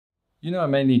You know, I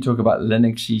mainly talk about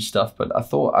Linuxy stuff, but I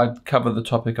thought I'd cover the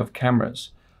topic of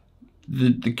cameras.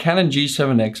 The Canon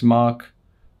G7X Mark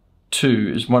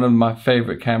II is one of my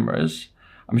favorite cameras.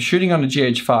 I'm shooting on a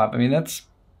GH5. I mean, that's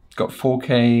got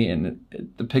 4K and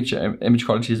the picture image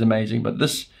quality is amazing, but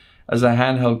this as a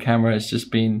handheld camera has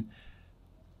just been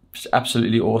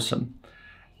absolutely awesome.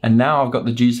 And now I've got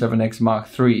the G7X Mark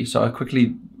III, so I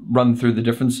quickly run through the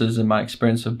differences in my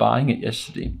experience of buying it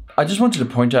yesterday. I just wanted to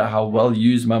point out how well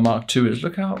used my Mark II is.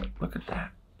 Look at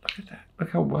that, look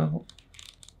how well.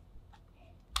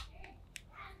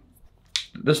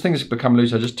 This thing has become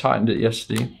loose. I just tightened it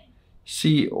yesterday.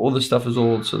 See, all the stuff is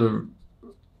all sort of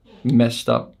messed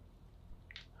up.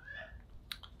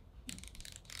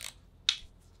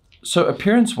 So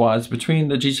appearance-wise, between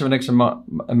the G7X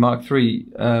and Mark III,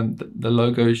 the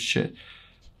logo shit.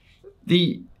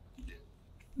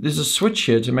 There's a switch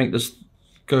here to make this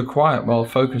go quiet while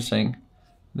focusing.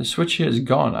 The switch here is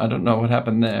gone. I don't know what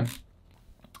happened there.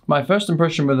 My first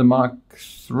impression with the Mark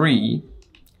III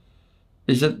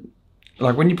is that,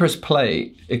 like, when you press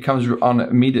play, it comes on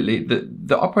immediately.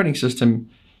 The operating system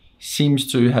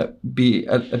seems to be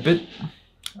a bit,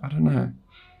 I don't know,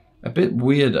 a bit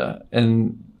weirder,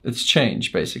 and it's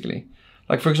changed basically.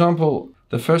 Like, for example,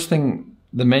 the first thing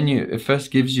the menu it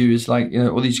first gives you is, like, you know,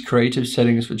 all these creative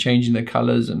settings for changing the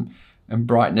colors and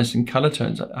brightness and color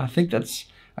tones. I think that's,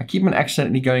 I keep on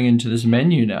accidentally going into this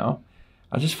menu now.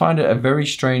 I just find it a very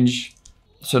strange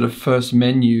sort of first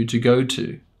menu to go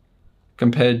to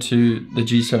compared to the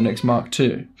G7X Mark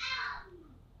II.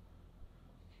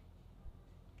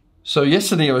 So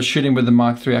yesterday I was shooting with the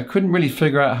Mark III. I couldn't really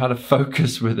figure out how to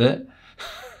focus with it.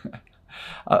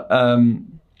 But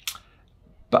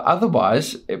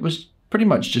otherwise, it was pretty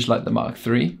much just like the Mark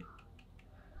III.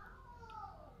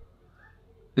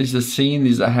 There's the scene,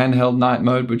 there's a handheld night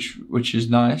mode, which is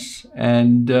nice.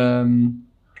 And,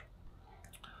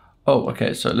 oh,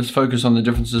 okay, so let's focus on the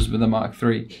differences with the Mark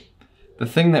III. The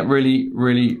thing that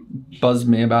really buzzed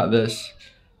me about this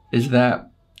is that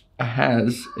it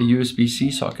has a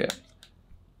USB-C socket.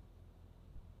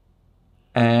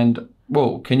 And,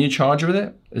 whoa, can you charge with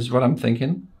it? Is what I'm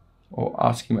thinking, or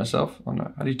asking myself. Oh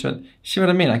no, how do you turn? See what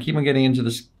I mean? I keep on getting into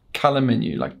this color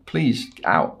menu. Like, please,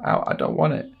 ow, I don't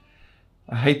want it.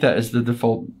 I hate that as the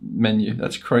default menu.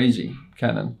 That's crazy,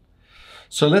 Canon.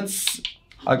 So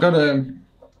I got a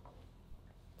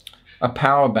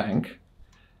power bank.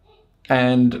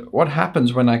 And what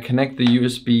happens when I connect the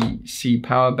USB-C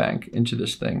power bank into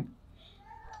this thing?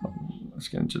 Let's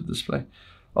get into the display.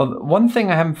 Oh, one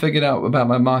thing I haven't figured out about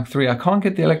my Mark III, I can't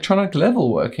get the electronic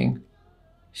level working.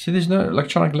 See, there's no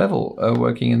electronic level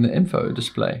working in the info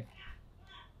display.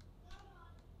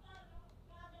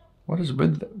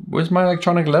 Where's my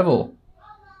electronic level?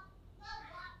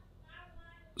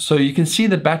 So you can see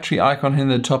the battery icon here in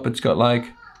the top. It's got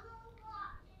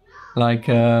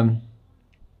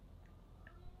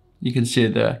you can see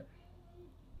it there.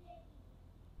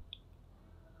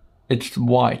 It's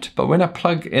white, but when I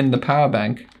plug in the power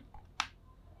bank,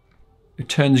 it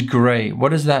turns gray.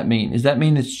 What does that mean? Does that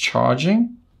mean it's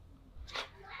charging?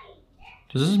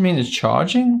 Does this mean it's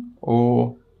charging,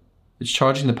 or it's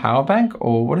charging the power bank,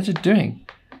 or what is it doing?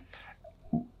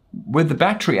 With the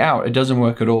battery out, it doesn't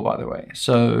work at all, by the way.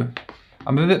 So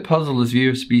I'm a bit puzzled as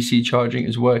USB-C charging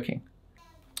is working.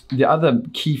 The other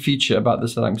key feature about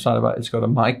this that I'm excited about, it's got a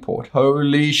mic port.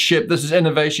 Holy shit, this is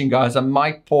innovation, guys, a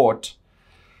mic port.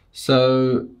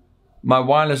 So my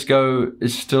wireless Go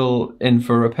is still in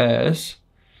for repairs.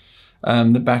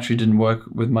 The battery didn't work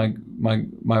with my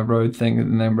Rode thing,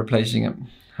 and then replacing it.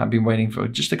 I've been waiting for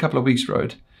just a couple of weeks,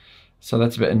 Rode. So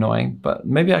that's a bit annoying, but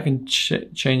maybe I can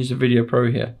change the Video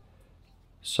Pro here.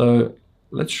 So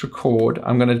let's record.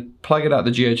 I'm gonna plug it out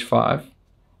the GH5.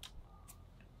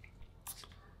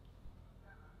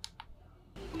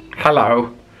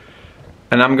 Hello.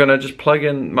 And I'm gonna just plug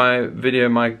in my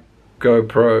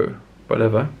GoPro,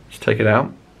 whatever. Let's take it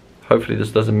out. Hopefully this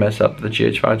doesn't mess up the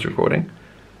GH5's recording.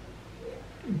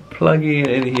 Plugging it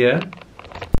in here.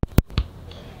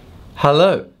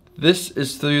 Hello. This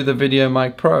is through the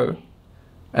VideoMic Pro,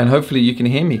 and hopefully you can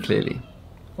hear me clearly,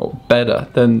 or better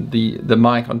than the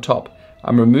mic on top.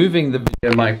 I'm removing the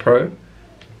VideoMic Pro,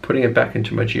 putting it back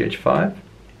into my GH5,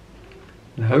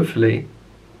 and hopefully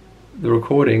the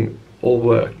recording all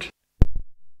worked.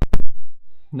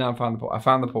 Now I found the port. I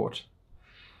found the port.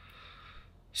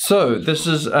 So this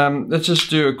is let's just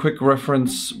do a quick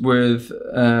reference with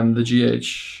the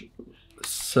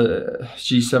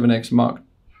G7X Mark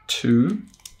II.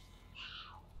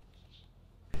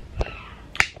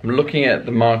 I'm looking at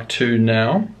the Mark II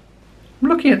now. I'm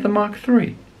looking at the Mark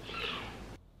III.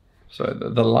 So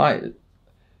the light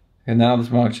And now this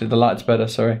Mark II, the light's better.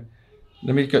 Sorry.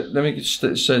 Let me get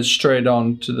straight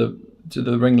on to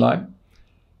the ring light.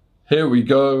 Here we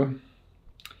go.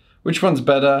 Which one's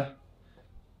better?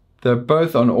 They're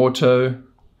both on auto.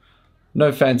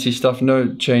 No fancy stuff,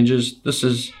 no changes. This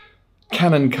is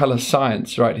Canon color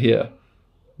science right here.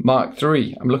 Mark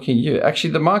III, I'm looking at you.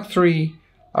 Actually, the Mark III,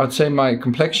 I would say my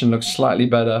complexion looks slightly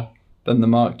better than the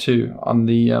Mark II on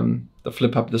the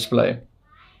flip-up display.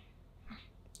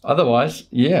 Otherwise,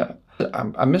 yeah,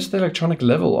 I missed the electronic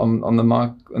level on the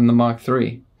Mark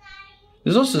III.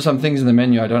 There's also some things in the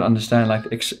menu I don't understand, like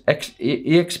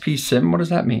EXP Sim. What does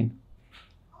that mean?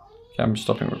 Okay, I'm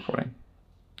stopping recording.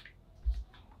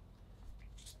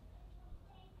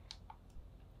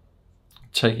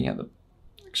 Taking out the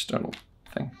external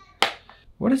thing.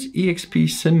 What does EXP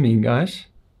Sim mean, guys?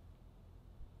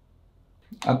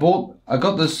 I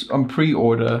got this on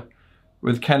pre-order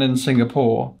with Canon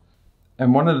Singapore,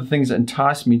 and one of the things that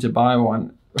enticed me to buy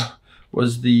one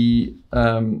was the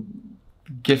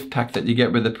gift pack that you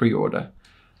get with the pre-order.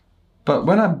 But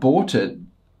when I bought it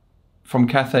from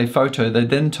Cathay Photo, they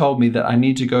then told me that I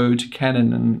need to go to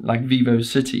Canon in like Vivo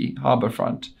City,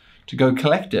 Harbourfront, to go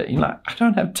collect it. You're like, I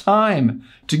don't have time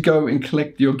to go and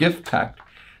collect your gift pack.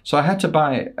 So I had to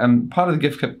buy, part of the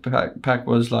gift pack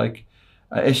was like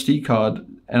a SD card.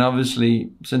 And obviously,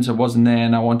 since it wasn't there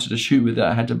and I wanted to shoot with it,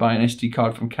 I had to buy an SD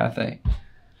card from Cathay.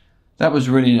 That was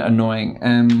really annoying.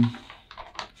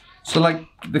 So like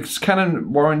this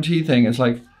Canon warranty thing, it's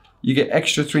like you get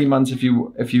extra 3 months if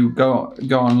you go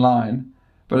online.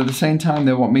 But at the same time,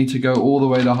 they want me to go all the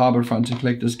way to Harbourfront to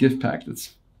collect this gift pack.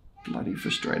 That's bloody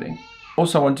frustrating.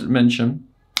 Also, I wanted to mention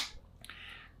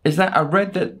is that I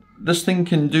read that this thing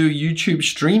can do YouTube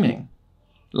streaming,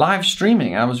 live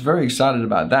streaming. I was very excited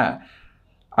about that.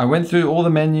 I went through all the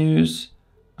menus.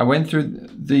 I went through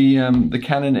the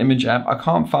Canon image app. I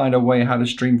can't find a way how to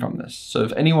stream from this. So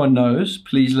if anyone knows,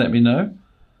 please let me know.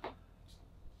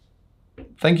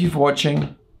 Thank you for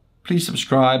watching. Please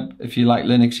subscribe if you like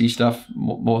Linuxy stuff,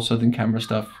 more so than camera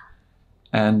stuff.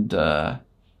 And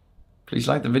please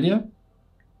like the video.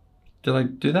 Did I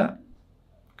do that?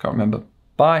 Can't remember.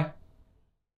 Bye.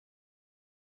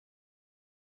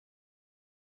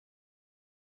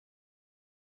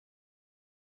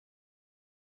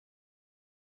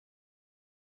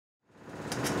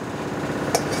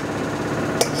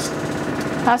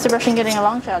 How's the brushing getting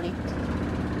along, Charlie?